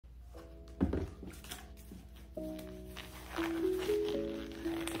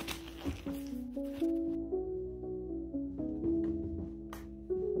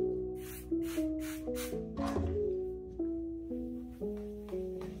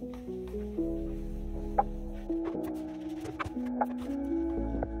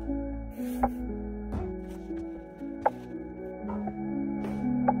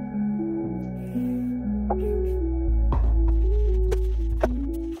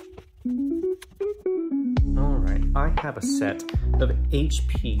have a set of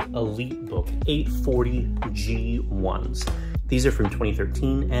HP EliteBook 840G1s. These are from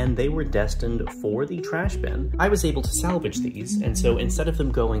 2013, and they were destined for the trash bin. I was able to salvage these, and so instead of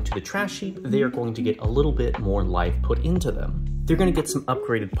them going to the trash heap, they are going to get a little bit more life put into them. They're going to get some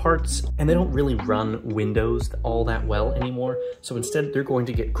upgraded parts, and they don't really run Windows all that well anymore, so instead they're going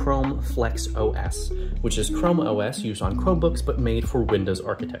to get ChromeFlex OS, which is Chrome OS used on Chromebooks but made for Windows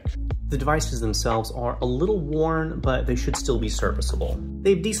architecture. The devices themselves are a little worn, but they should still be serviceable.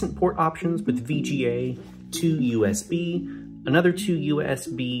 They have decent port options with VGA, 2 USB, another 2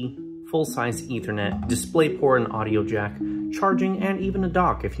 USB, full-size Ethernet, DisplayPort and audio jack, charging, and even a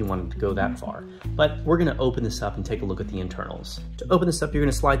dock if you wanted to go that far. But we're going to open this up and take a look at the internals. To open this up, you're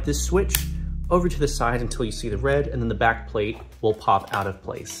going to slide this switch over to the side until you see the red, and then the back plate will pop out of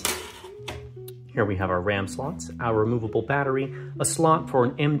place. Here we have our RAM slots, our removable battery, a slot for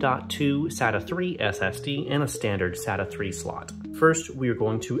an M.2 SATA 3 SSD, and a standard SATA 3 slot. First, we are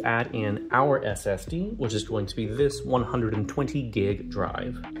going to add in our SSD, which is going to be this 120 gig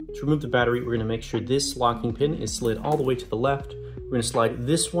drive. To remove the battery, we're going to make sure this locking pin is slid all the way to the left. We're going to slide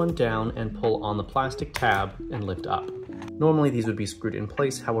this one down and pull on the plastic tab and lift up. Normally these would be screwed in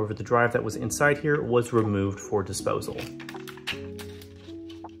place, however the drive that was inside here was removed for disposal.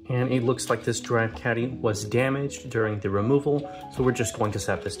 And it looks like this drive caddy was damaged during the removal, so we're just going to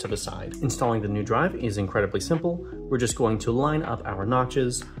set this to the side. Installing the new drive is incredibly simple. We're just going to line up our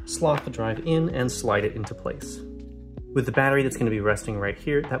notches, slot the drive in, and slide it into place. With the battery that's going to be resting right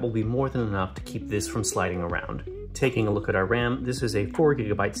here, that will be more than enough to keep this from sliding around. Taking a look at our RAM, this is a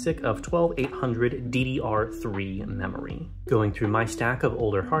 4GB stick of 12800 DDR3 memory. Going through my stack of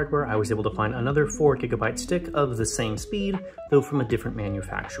older hardware, I was able to find another 4GB stick of the same speed, though from a different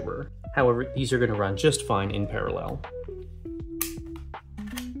manufacturer. However, these are going to run just fine in parallel.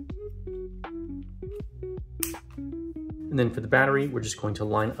 And then for the battery, we're just going to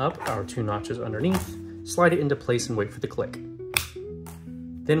line up our 2 notches underneath, slide it into place and wait for the click.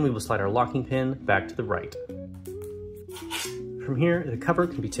 Then we will slide our locking pin back to the right. From here, the cover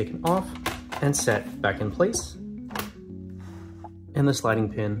can be taken off and set back in place, and the sliding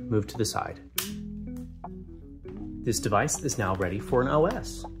pin moved to the side. This device is now ready for an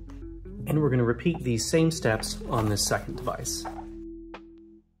OS, and we're going to repeat these same steps on this second device.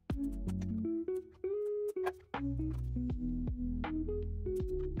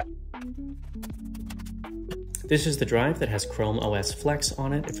 This is the drive that has ChromeOS Flex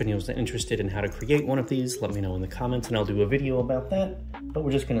on it. If anyone's interested in how to create one of these, let me know in the comments and I'll do a video about that. But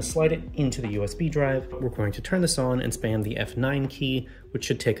we're just going to slide it into the USB drive. We're going to turn this on and spam the F9 key, which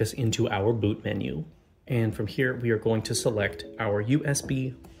should take us into our boot menu. And from here, we are going to select our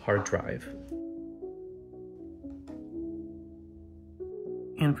USB hard drive.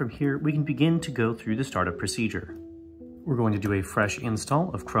 And from here, we can begin to go through the startup procedure. We're going to do a fresh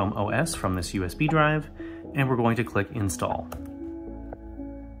install of Chrome OS from this USB drive, and we're going to click Install.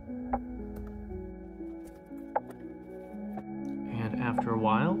 And after a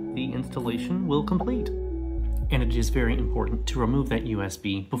while, the installation will complete. And it is very important to remove that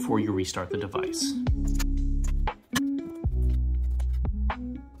USB before you restart the device.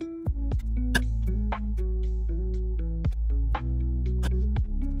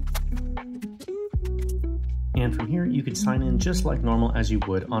 And from here, you can sign in just like normal as you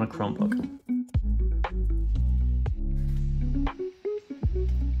would on a Chromebook.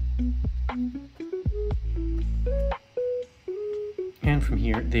 And from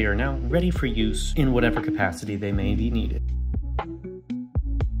here, they are now ready for use in whatever capacity they may be needed.